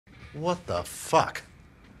What the fuck?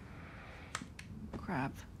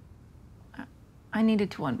 Crap. I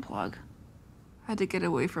needed to unplug. I had to get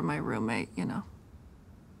away from my roommate, you know.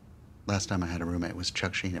 Last time I had a roommate was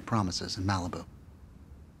Chuck Sheen at Promises in Malibu.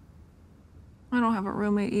 I don't have a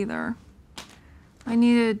roommate either. I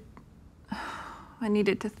needed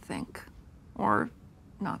to think. Or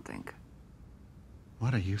not think.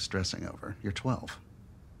 What are you stressing over? You're 12.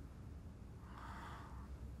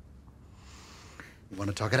 You want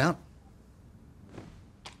to talk it out?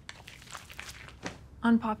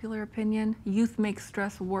 Unpopular opinion, youth makes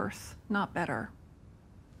stress worse, not better.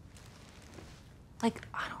 Like,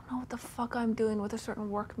 I don't know what the fuck I'm doing with a certain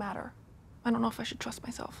work matter. I don't know if I should trust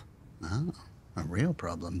myself. Oh, a real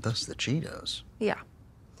problem, thus the Cheetos. Yeah.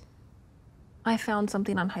 I found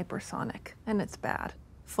something on hypersonic, and it's bad.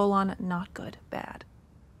 Full on, not good, bad.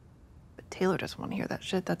 But Taylor doesn't want to hear that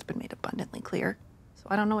shit. That's been made abundantly clear. So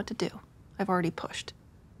I don't know what to do. I've already pushed.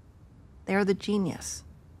 They're the genius,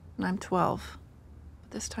 and I'm 12.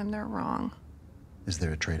 But this time they're wrong. Is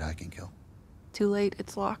there a trait I can kill? Too late,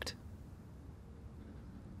 it's locked.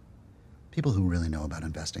 People who really know about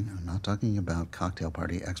investing, I'm not talking about cocktail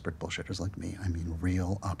party expert bullshitters like me, I mean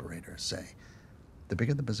real operators, say, the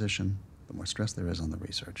bigger the position, the more stress there is on the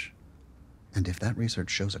research. And if that research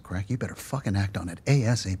shows a crack, you better fucking act on it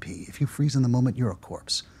ASAP. If you freeze in the moment, you're a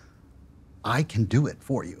corpse. I can do it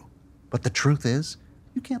for you. But the truth is,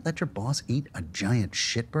 you can't let your boss eat a giant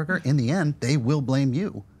shitburger. In the end, they will blame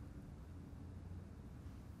you.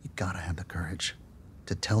 You gotta have the courage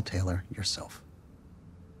to tell Taylor yourself.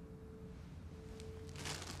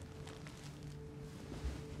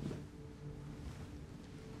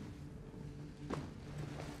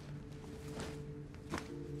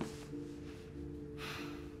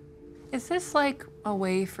 Is this like a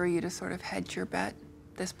way for you to sort of hedge your bet,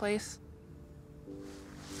 this place?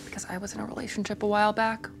 Because I was in a relationship a while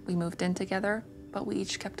back. We moved in together, but we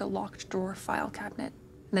each kept a locked drawer file cabinet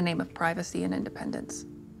in the name of privacy and independence.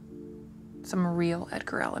 Some real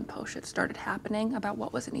Edgar Allan Poe shit started happening about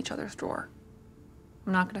what was in each other's drawer.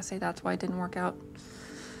 I'm not gonna say that's why it didn't work out,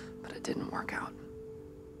 but it didn't work out.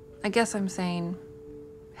 I guess I'm saying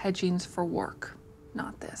hedging's for work,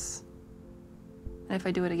 not this. And if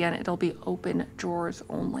I do it again, it'll be open drawers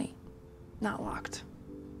only, not locked.